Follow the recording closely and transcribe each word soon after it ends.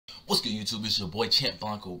What's good, YouTube? It's your boy Champ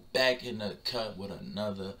Blanco back in the cut with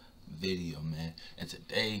another video, man. And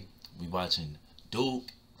today we watching Duke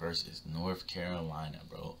versus North Carolina,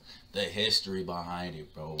 bro. The history behind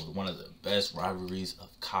it, bro. One of the best rivalries of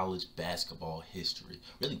college basketball history.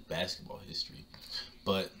 Really basketball history.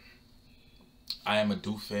 But I am a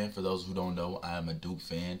Duke fan. For those who don't know, I am a Duke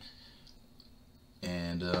fan.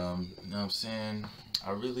 And you know what I'm saying?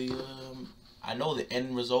 I really I know the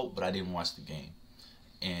end result, but I didn't watch the game.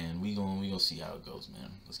 And we gonna see how it goes,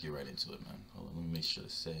 man. Let's get right into it, man. Hold on, let me make sure the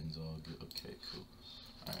settings all good. Okay, cool.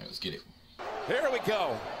 All right, let's get it. Here we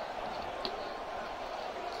go.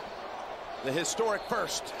 The historic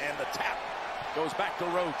first, and the tap goes back to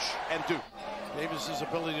Roach and Duke. Davis's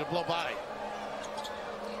ability to blow by.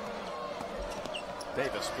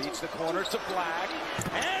 Davis feeds the corner to Black,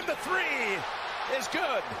 and the three is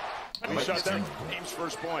good. He shot that team's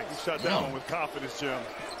first point. He shot that one with confidence, Jim.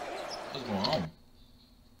 What's going on?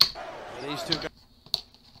 These two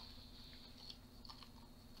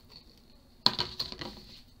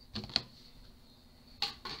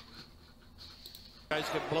guys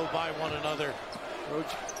can blow by one another.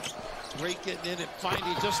 Roach, great getting in and finding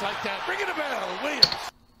just like that. Bring it to bell, Williams.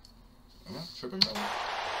 Am I tripping, bro?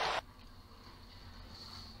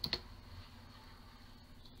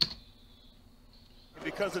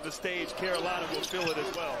 Because of the stage, Carolina will feel it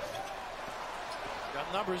as well.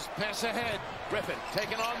 Got numbers, pass ahead. Griffin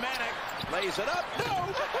taking on Manick, lays it up. No!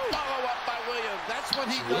 Follow up by Williams. That's what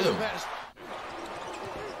he does best.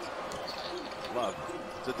 Love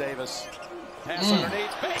to Davis. Pass underneath.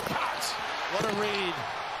 Baycott. What a read.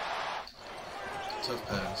 Tough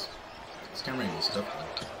pass. This camera ain't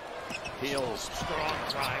tough. Heels. Strong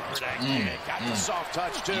drive for that kid. Got the soft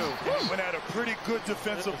touch, too. Went at a pretty good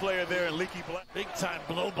defensive player there in Leaky Black. Big time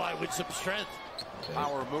blow by with some strength. Okay.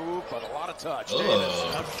 Power move, but a lot of touch. Davis.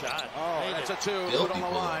 Tough shot. Oh, that's a two. Put on the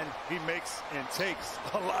line. He makes and takes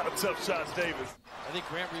a lot of tough shots, Davis. I think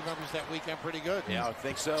Grant remembers that weekend pretty good. Yeah, I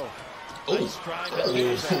think so. Nice drive.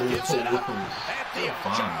 Gives it up. At the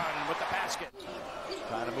John with the basket.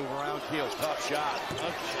 Trying to move around Keels. Tough shot.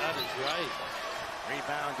 Tough shot is right.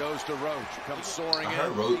 Rebound goes to Roach. Comes soaring I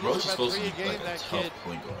heard in. Roach is supposed to be like a tough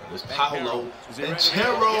point guard. There's Paolo and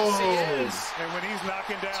Yes, and when he's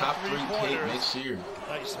knocking down top 3 pick three-pointers, next year.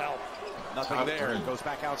 Nice help. Nothing Top there. 3. Goes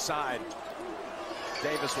back outside.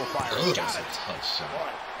 Davis will fire. Ugh, Got that's it. a tough shot.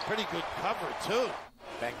 Boy, pretty good cover, too.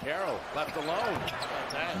 Bancaro left alone. How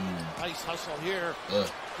about that? Nice hustle here.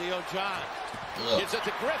 Theo John. Gives it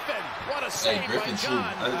to Griffin. What a save Hey, Griffin by too.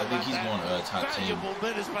 John. I think he's going top 10. Valuable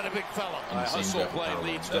minutes by the big fella. Hustle play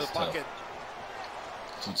leads to the bucket.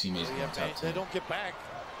 Two teammates going top 10. They don't get back.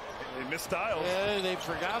 they missed Styles. Yeah, they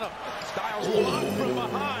forgot him. Styles blocked from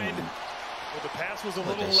behind. Well, the pass was a Let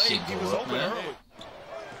little that late. shit He go was up, open man. early.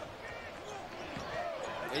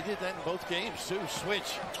 They did that in both games, too.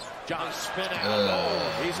 Switch. John Spin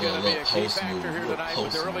out. he's going to be a key post factor move, here tonight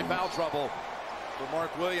with the early move. foul trouble for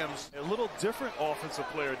Mark Williams. A little different offensive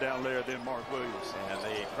player down there than Mark Williams. And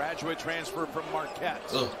the graduate transfer from Marquette.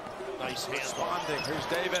 Nice hand. Responding. Here's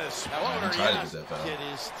Davis. I'm Floater, trying to yes. get that foul. Kid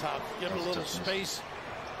is tough. Give him a little Toughness. space.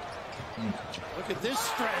 Look at this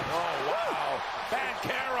strength. Oh, wow.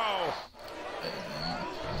 Bancaro.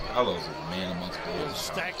 Paolo's a man amongst boys.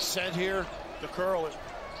 Stack set here. The curl it.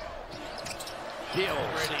 Heels.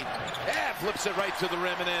 Yeah, flips it right to the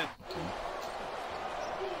rim and in.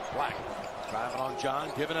 Black driving on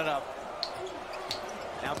John, giving it up.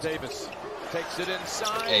 Now Davis takes it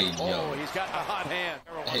inside. Hey, yo. Oh, he's got a hot hand.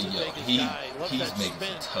 Hey, yo, he's making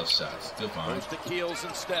some tough shots. Still fine. Goes to Keels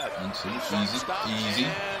instead. 1, 2, Stop, easy.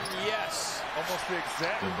 And yes. Almost the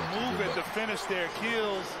exact Good bucket, move good at the bucket. finish there.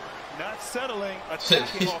 Keels not settling,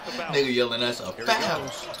 attacking off the bounce. Nigga yelling, that's a Here he foul.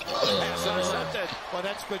 goes. Pass intercepted. Well,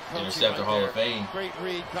 that's good coaching. Interceptor right Hall there. of Fame. Great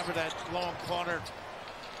read. Cover that long corner.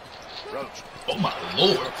 Roach. Oh my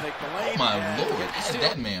lord. Will take the lane Oh my and lord. get the Had steal.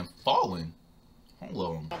 that man falling. Hold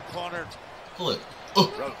on. Long corner. Look.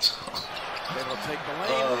 Oh. Roach. They will take the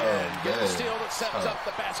lane and get the man. steal that sets Tough. up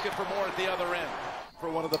the basket for more at the other end. For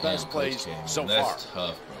one of the best Damn, plays Coach K, so man. far. That's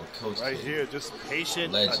tough, bro. Coach Right K. here, just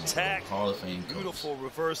patient Legend, attack. bro. Hall of Fame coach. Beautiful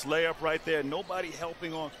reverse layup right there. Nobody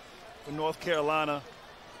helping on for North Carolina.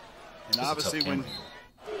 And This is a obviously tough when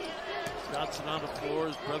camera. Johnson on the floor.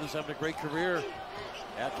 His brother's having a great career.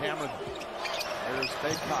 At Cameron. There's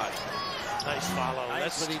Baycott. Nice follow. Nice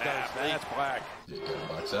That's what he does. tap. That's Black. Yeah,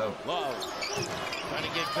 gotta box out. Love. Trying to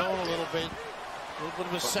get going a little bit. A little bit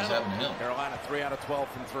of a What's settle. happening to him? Carolina 3 out of 12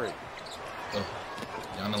 from 3.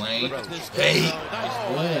 Down the lane. Look at this Hey. guy. Nice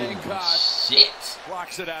Oh, Oh, Baycott shit.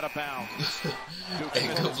 blocks it out of bounds. Hey,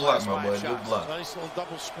 good block, my boy. Last 5 shots. Good block. Nice little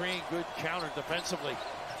double screen. Good counter defensively.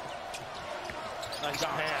 Nice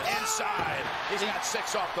pass. Inside. He's got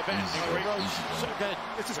 6 off the bench. So good.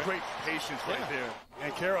 It's just great patience right there.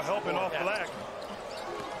 And Carroll helping off Black.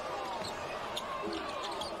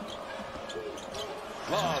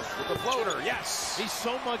 Love with the floater. Yes. He's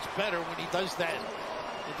so much better when he does that.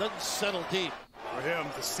 It doesn't settle deep. For him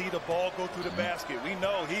to see the ball go through the basket, we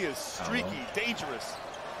know he is streaky, dangerous.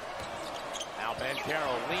 Now Ben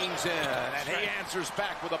Carroll leans in, and he answers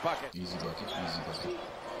back with a bucket. Easy bucket, easy bucket.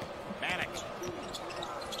 Manic.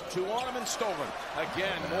 2 on him and stolen.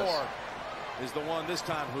 Again, Moore is the one this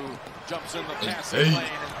time who jumps in the passing lane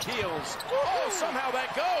and keels. Oh, somehow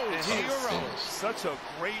that goes. Hero. Such a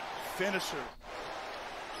great finisher.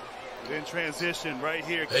 In transition right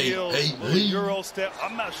here, Keels, Euro step.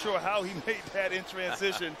 I'm not sure how he made that in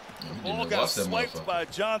transition. The ball got swiped by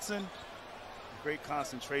Johnson. Great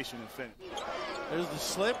concentration and finish. There's the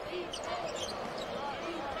slip. He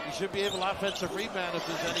should be able to offensive rebound if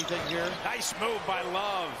there's anything here. Nice move by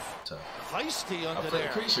Love. Tough. Feisty under there.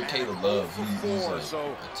 I'm pretty sure Caleb Love, he's like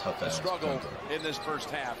so a tough ass struggle in this first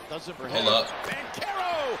half. Doesn't for Hold up. Ben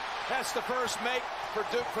Carroll has the first make for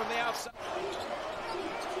Duke from the outside.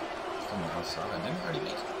 From the outside. Didn't he already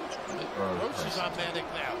make it? Roach is on Manic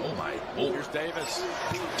now. Oh my lord. Here's Davis.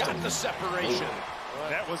 Got the separation.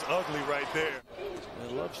 That was ugly right there.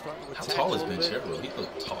 How tall is Ben Carroll? He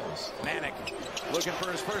looked tall as fuck. Manic looking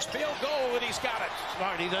for his first field goal, and he's got it.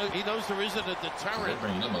 Smart. He knows there isn't a deterrent. They're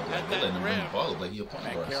bringing him up like they're letting him bring the ball up like he a point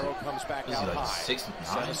guard. Carroll comes back Is out he like high.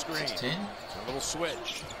 6'9", Screen. 6'10"? A little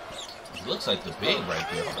switch. He looks like the big right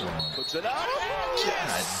there. Puts it up. God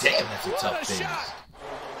damn, that's a tough thing.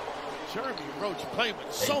 Jeremy Roach playing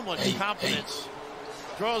with so much confidence.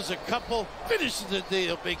 Draws a couple, finishes the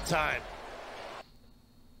deal big time.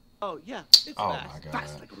 Oh, yeah, it's Oh fast. my God.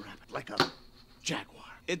 Fast like a rabbit, like a jaguar.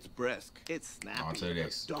 It's brisk. It's snappy. On to the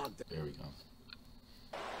next. Dog. There we go.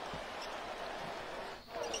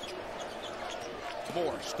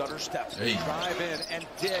 More stutter steps. Hey. Drive in and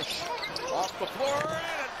dish. Off the floor and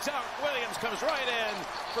a dunk. Williams comes right in.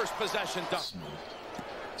 First possession dunk.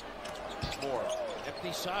 More.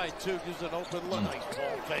 Empty side, too, gives an open look. Nice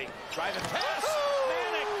ball fake. Driving pass.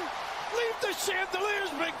 Manic. Leave the chandeliers,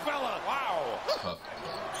 big fella. Wow. Tough.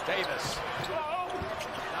 Davis.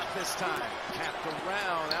 Not this time. Tapped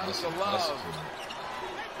around. Out to Love.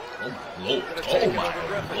 Oh my lord. Oh my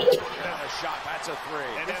lord. And a shot. That's a 3.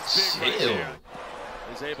 And that's big right Chill. there.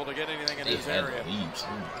 He's able to get anything in They his had area. the lead too.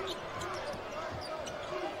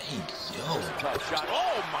 Hey yo. Tough shot.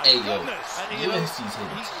 Oh my Hey yo. goodness. And you know, UNC's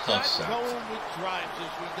hitting he's tough not shots. going with drives,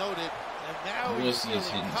 as we noted, and now UNC he's is feeling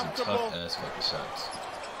hitting some comfortable. tough ass fucking shots.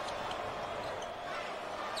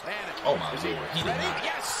 Manic. Oh my Is lord. He did ready? not.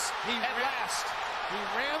 Yes. He At last. He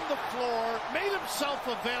ran the floor, made himself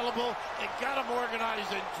available, and got him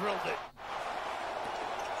organized and drilled it.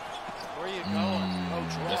 Where are you going?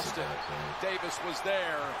 Coach That's lost a it. bad play. Davis was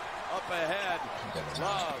there. Up ahead. got it.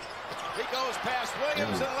 Love. He goes past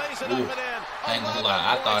Williams and lays it up Ooh. and in. I ain't gonna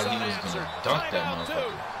lie, I thought he was unanswered. gonna dunk that Timeout, motherfucker.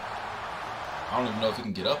 Duke. I don't even know if he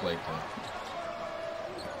can get up like that.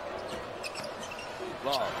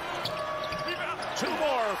 Love. 2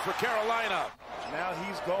 more for Carolina. Now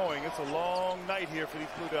he's going. It's a long night here for these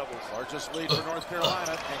Blue Devils. Largest lead for North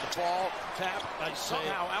Carolina. And the ball tap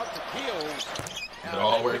somehow out to Keels. It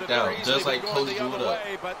all worked out, just like Coach the drew other it up.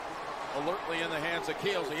 way, but alertly in the hands of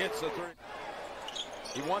Keels. He hits the 3.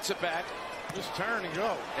 He wants it back. Just turn and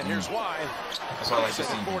go. And here's why. That's what I like to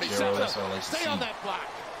see, Carroll. That's what I like to Stay on see. that block.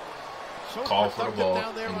 So Call for the productive ball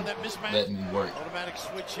down there on and that mismatch. let me work. Automatic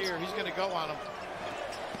switch here. He's going to go on him.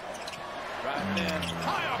 Driving in.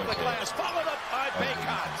 High off the glass. Followed up by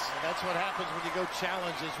Baycott. And that's what happens when you go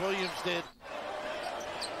challenge, as Williams did.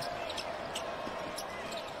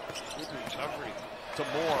 Good recovery. To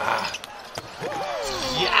Moore.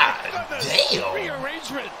 Yeah, damn.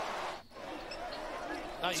 Rearrangement.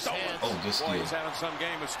 Nice hands. Oh, good Boy, steal. he's having some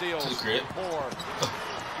game with steals. To the crib. Moore.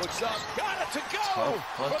 Looks up. Got it to go.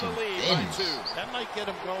 Tough For the fucking lead finish. by 2. That might get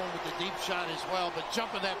him going with the deep shot as well, but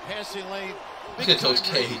jumping that passing lane. Look at Coach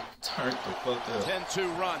K. Turned the fuck up.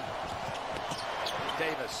 10-2 run.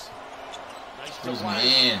 Davis. Nice to Who's White.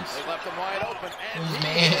 mans? They left him wide open. And Who's he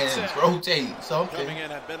hits mans? it. Rotate Coming something. in,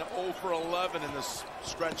 have been 0 for 11 in this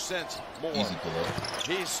stretch since. Moore. Easy pull up.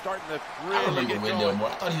 He's starting to really I remember get Wendell going. Moore.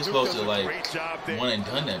 I thought he was Duke supposed does to a like great job there. one and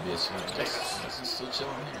done that bitch. Davis. He's still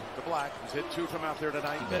chilling here. The Black. He's hit 2 from out there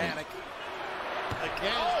tonight. He better- Panic.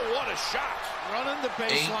 Again, Oh, what a shot. running the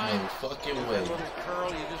Ain't baseline. no fucking That way. little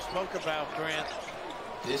curl you just spoke about, Grant.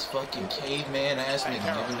 This fucking caveman ass nigga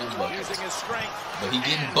giving them buckets. Using his strength. But he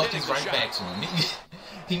getting and buckets hitting the right shot. back to him.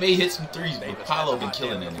 He may hit some threes, but Davis Paolo had the been hot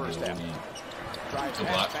killing hand that in the nigga. first I half. mean, Drive Good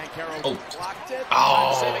block. Bankero Oh. blocked it.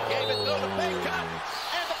 Oh. It gave it to the Baycott.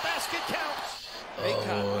 And the basket counts.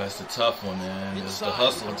 Oh, that's a tough one, man. It's the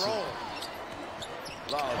hustle.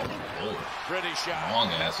 Love. Oh, Pretty shot. long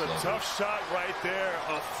ass That's a floater. tough shot right there.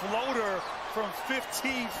 A floater from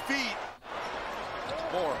 15 feet.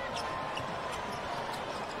 More.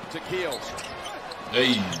 To Keels.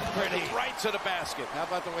 Hey. Pretty. Right to the basket. How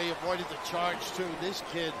about the way he avoided the charge, too? This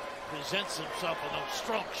kid presents himself with those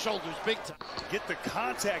strong shoulders big time. Get the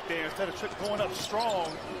contact there instead of going up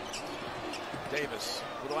strong. Davis,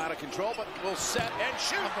 a little out of control, but will set and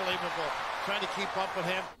shoot. Unbelievable. Trying to keep up with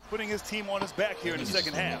him. Putting his team on his back here in the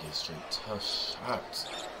second half. Straight tough shots.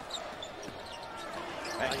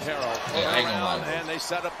 Bankero. Hey, I ain't gonna lie, bro. And they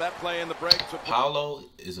set up that play in the break. Paolo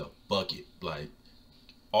is a bucket. Like,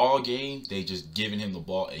 all game, they just giving him the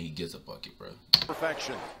ball and he gets a bucket, bro.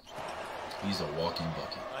 Perfection. He's a walking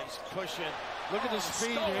bucket. Nice pushing. Look at his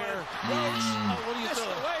speed here. Mm. Oh, what are you doing?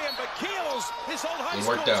 But Keels, his old high It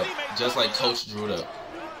school worked out, teammate, just like Coach drew it up.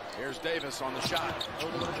 Here's Davis on the shot.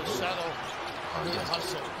 Over the settle. Good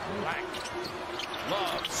hustle. Rack.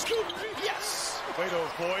 Love. Scoop. Yes. Way to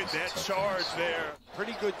avoid that charge there.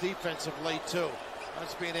 Pretty good defense of late, too.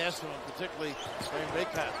 That's being asked of him, particularly during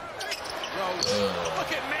Baycott.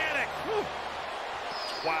 Look at Manic. Woo.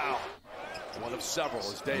 Wow. One of several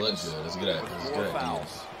is Davis. Looks good. That's good. With That's 4 good.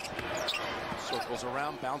 fouls. Circles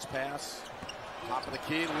around, bounce pass. Top of the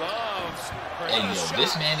key, Loves. Hey, yo,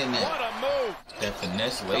 this man in What that, a move. that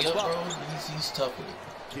finesse layup, bro, he's tough with it.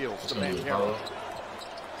 Keels What's to gonna do, Bankero. Paolo?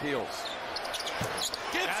 Keels.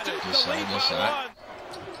 Gets it. Good The shot, lead good by shot. 1.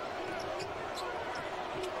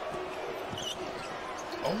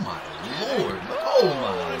 Oh my lord! Oh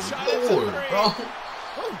my lord, bro!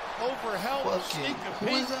 Overhelp. Fucking, who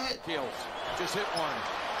is that? Keels just hit one.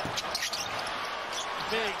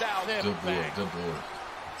 Big Down. Good board, good board.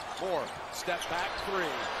 4. Step back 3.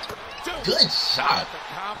 2. Good shot.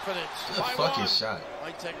 The confidence. Good By fucking 1. shot.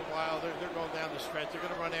 Might take a while. They're going down the stretch. They're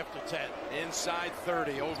going to run after 10. Inside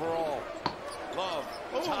 30 overall. Love.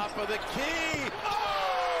 Top of the key.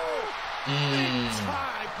 Oh!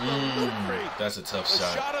 Time delivery. That's a tough The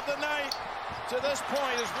shot. shot of the night to this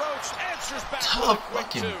point is Roach answers back. Tough with a quick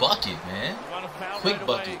fucking 2. bucket, man. Want to foul Quick right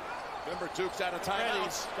bucket. away. Remember, Duke's out of Ready.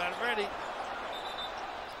 timeouts. Got it ready.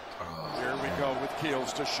 Here we go with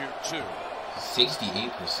Keels to shoot 2.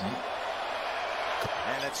 68%.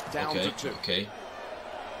 And it's down Okay, to 2. okay.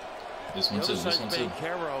 This The one too, other this side's one too.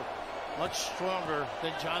 Bankero, much stronger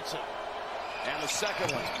than Johnson. And the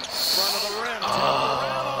second one, front of the rim, around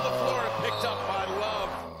on the floor and picked up by Love.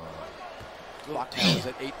 Clock now is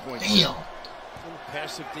at 8 points. Damn. Little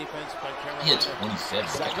passive defense by Carolina. He had 27.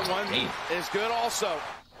 Second one Damn. is good also.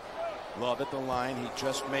 Love at the line. He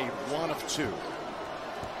just made 1 of 2.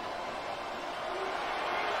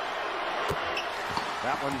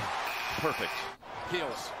 That one, perfect.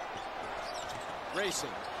 Keels. Racing.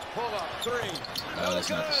 Pull up 3. Oh, that's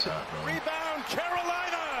not the shot, bro. Rebound,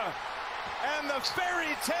 Carolina. And the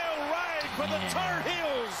fairy tale ride for the Tar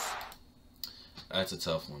Heels. That's a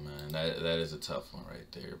tough one, man. That is a tough one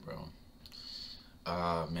right there, bro.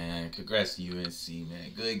 Man, congrats to UNC,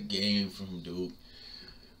 man. Good game from Duke.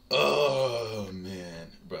 Oh, man.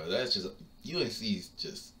 Bro, that's just... UNC's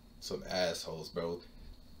just some assholes, bro.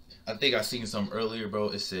 I think I seen something earlier, bro.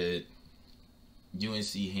 It said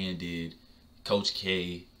UNC handed Coach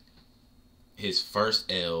K his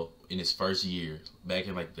first L in his first year, back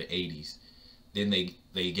in like the 80s. Then they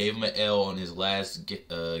gave him an L on his last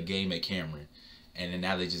game at Cameron. And then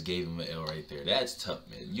now they just gave him an L right there. That's tough,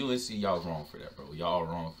 man. UNC, y'all wrong for that, bro. Y'all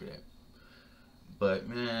wrong for that. But,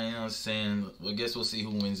 man, you know what I'm saying? Well, I guess we'll see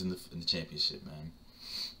who wins in the championship, man.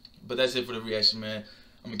 But that's it for the reaction, man.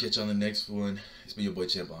 I'm going to catch you on the next one. It's been your boy,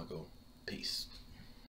 Champ Blanco. Peace.